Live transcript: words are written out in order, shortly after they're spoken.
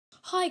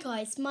Hi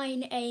guys, my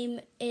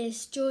name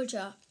is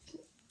Georgia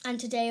and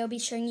today I'll be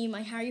showing you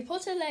my Harry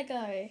Potter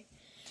Lego.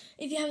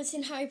 If you haven't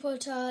seen Harry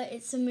Potter,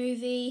 it's a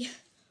movie.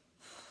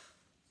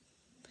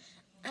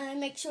 And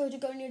make sure to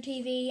go on your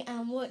TV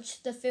and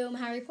watch the film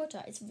Harry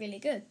Potter, it's really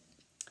good.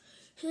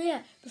 So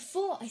yeah,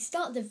 before I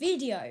start the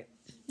video,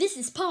 this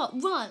is part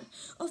 1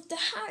 of the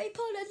Harry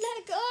Potter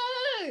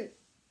Lego.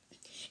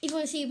 If you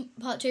want to see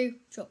part 2,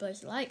 drop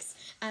loads of likes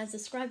and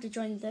subscribe to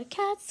join the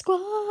Cat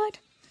Squad.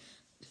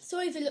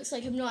 Sorry if it looks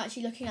like I'm not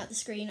actually looking at the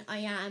screen. I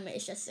am.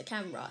 It's just the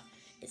camera.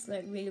 It's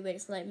like really weird.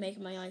 It's like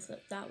making my eyes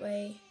look that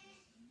way.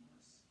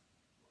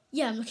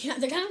 Yeah, I'm looking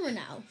at the camera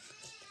now.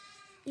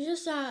 It's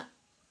just that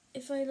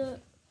if I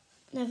look...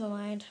 Never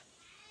mind.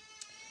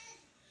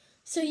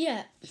 So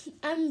yeah,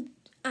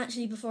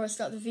 actually before I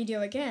start the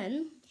video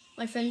again,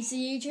 my friend's a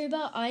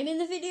YouTuber, I'm in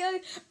the video,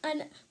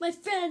 and my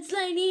friends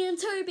Lainey and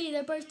Toby,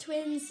 they're both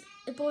twins,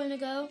 a boy and a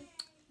girl.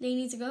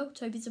 Lainey's a girl,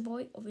 Toby's a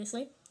boy,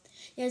 obviously.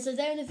 Yeah, so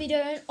they're in the video,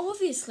 and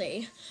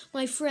obviously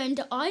my friend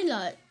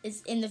Isla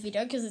is in the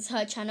video because it's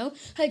her channel.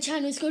 Her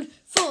channel is called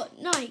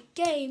Fortnite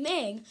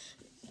Gaming.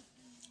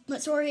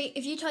 But sorry,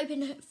 if you type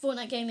in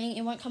Fortnite Gaming,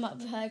 it won't come up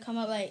with her. Come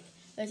up like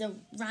there's a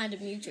random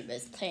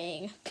YouTubers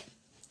playing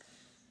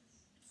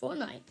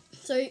Fortnite.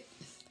 So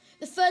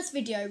the first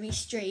video we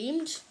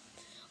streamed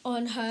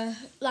on her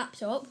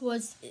laptop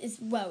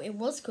it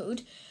was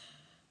called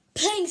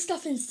Playing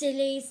Stuff and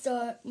Silly.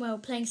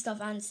 Playing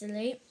Stuff and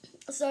Silly.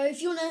 So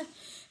if you want to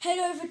head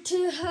over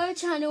to her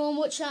channel and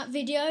watch that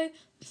video,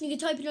 you can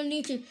type it on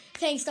YouTube,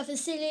 Playing Stuff and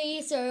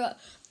Silly. So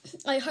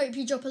I hope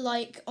you drop a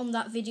like on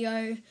that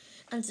video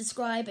and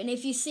subscribe. And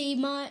if you see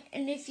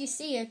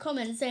a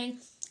comment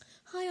saying,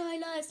 "Hi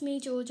Isla, it's me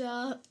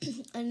Georgia,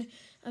 and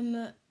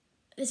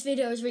this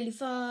video is really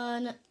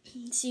fun.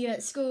 See you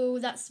at school."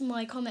 That's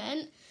my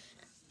comment.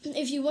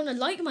 If you want to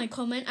like my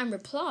comment and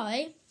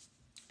reply,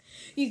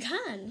 you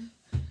can.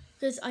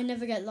 Because I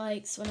never get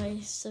likes when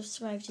I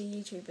subscribe to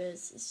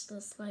YouTubers. It's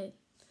just like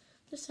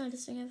the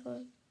saddest thing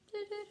ever.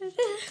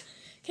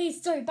 Okay,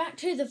 so back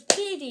to the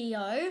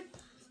video.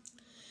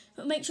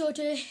 Make sure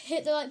to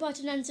hit the like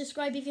button and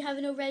subscribe if you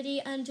haven't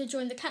already, and to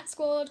join the Cat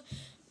Squad.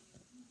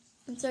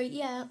 And so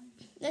yeah,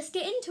 let's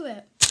get into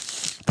it.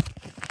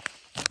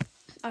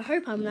 I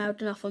hope I'm loud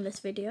enough on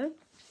this video.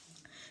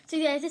 So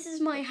yeah, this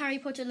is my Harry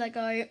Potter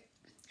Lego.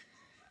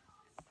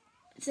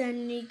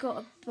 Then you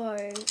got a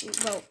bow.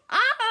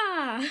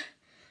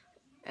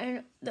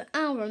 And the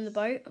owl on the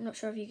boat. I'm not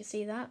sure if you can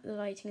see that. The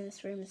lighting in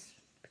this room is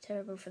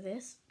terrible for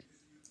this.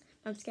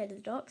 I'm scared of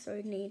the dark, so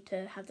we need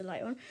to have the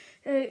light on.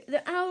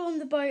 The owl on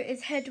the boat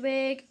is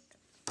Hedwig.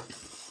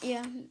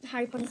 Yeah,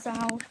 Harry Potter's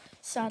owl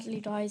sadly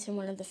dies in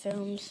one of the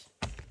films.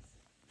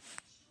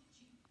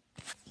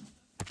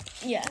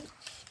 Yeah.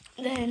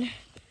 Then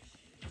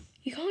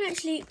you can't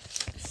actually...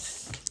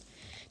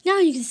 Now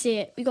you can see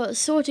it. We got the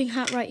sorting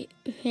hat right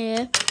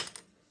here.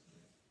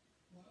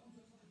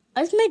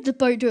 I just made the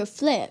boat do a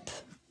flip.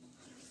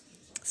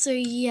 So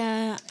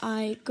yeah,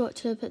 I got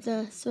to put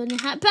the sorting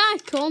hat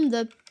back on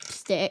the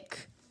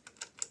stick.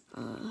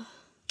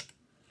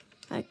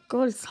 My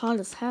God, it's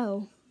hard as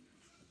hell.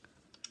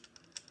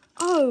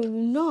 Oh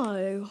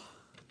no.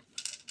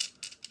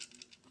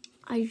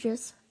 I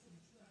just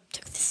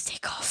took the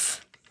stick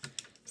off.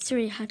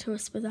 Sorry, I had to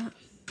whisper that.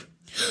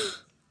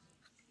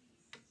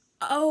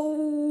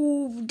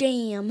 Oh,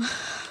 damn.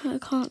 I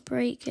can't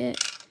break it.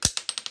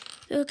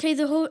 Okay,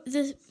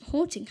 the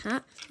sorting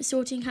hat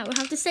will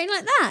have to stay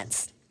like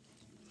that.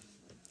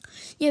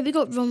 Yeah, we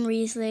got Ron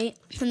Weasley.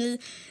 And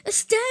the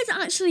stairs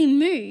actually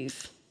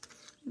move.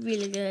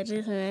 Really good,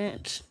 isn't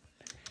it?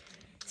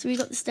 So we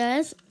got the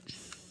stairs.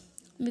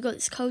 We got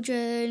this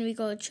cauldron. We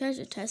got a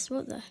treasure chest.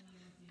 What the?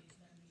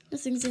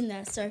 Nothing's in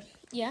there, so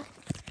yeah.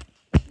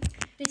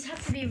 This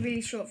has to be a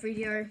really short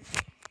video.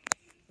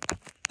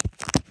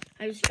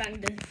 I just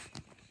banged the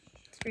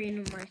screen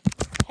on my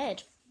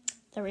head.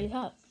 That really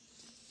hurt.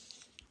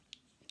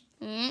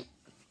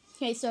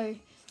 Okay, so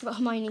we've got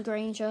Hermione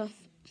Granger.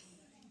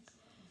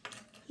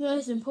 The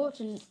most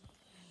important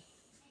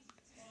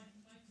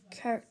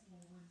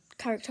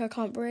character I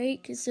can't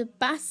break is a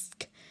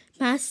basilisk.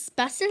 Yeah,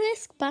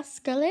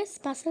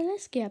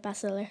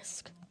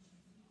 basilisk.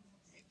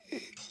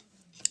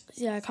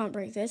 Yeah, I can't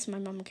break this. My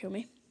mum will kill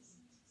me.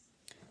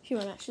 She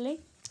won't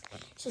actually.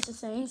 It's just a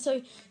saying.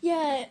 So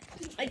yeah,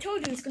 I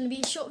told you it's going to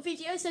be a short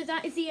video, so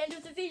that is the end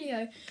of the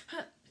video.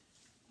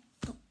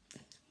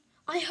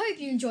 I hope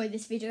you enjoyed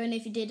this video, and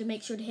if you did,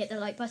 make sure to hit the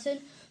like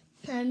button,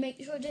 and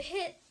make sure to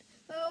hit,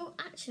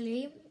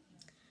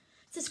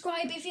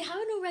 subscribe if you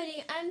haven't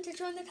already, and to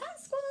join the Cat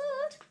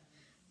Squad.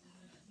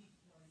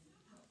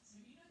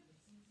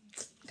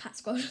 Cat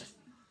Squad.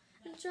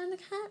 And join the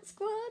Cat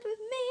Squad with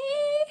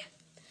me.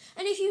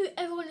 And if you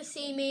ever want to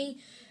see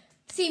me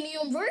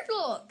on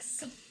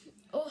Roblox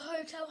or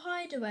Hotel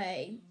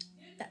Hideaway,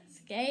 that's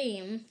a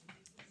game.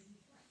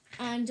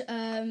 And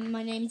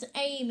my name's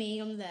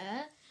Amy on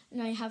there,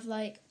 and I have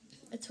like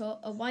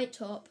a white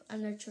top,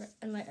 and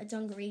like a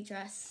dungaree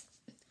dress.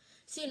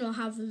 soon I'll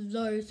have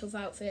loads of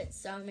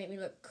outfits that make me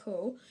look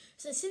cool.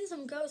 So I've seen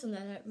some girls on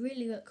there that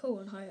really look cool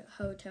on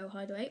Hotel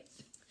Hideaway.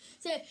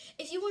 So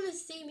if you want to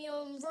see me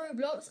on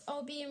Roblox,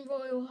 I'll be in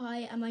Royal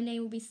High and my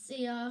name will be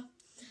Sia.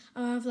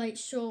 I'll have like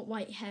short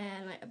white hair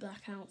and like a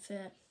black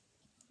outfit.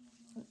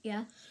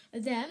 Yeah.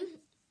 And then,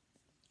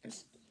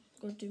 just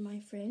gotta do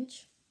my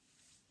fringe.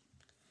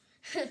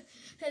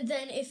 And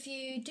then if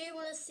you do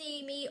want to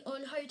see me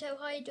on Hotel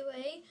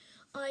Hideaway,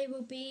 I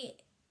will be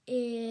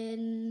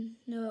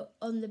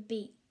on the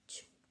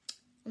beach.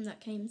 On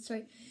that came,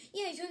 sorry.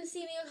 Yeah, if you want to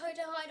see me on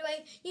Hotel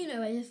Hideaway, you know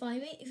where to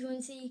find me. If you want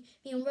to see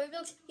me on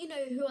Roblox, you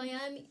know who I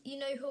am. You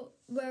know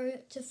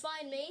where to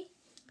find me.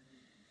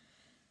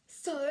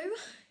 So,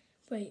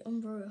 wait,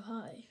 on Royal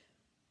High,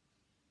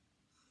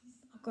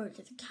 I'll go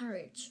to the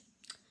carriage.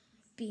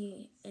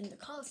 Be in the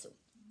castle.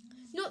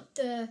 Not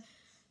the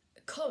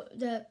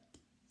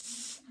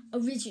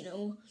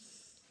original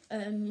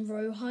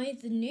Royal High,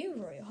 the new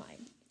Royal High.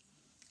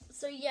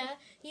 So yeah,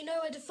 you know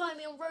where to find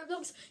me on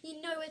Roblox,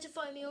 you know where to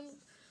find me on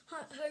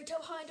Hotel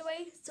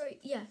Hideaway. So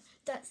yeah,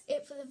 that's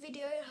it for the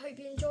video. I hope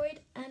you enjoyed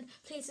and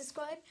please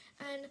subscribe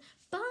and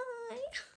bye!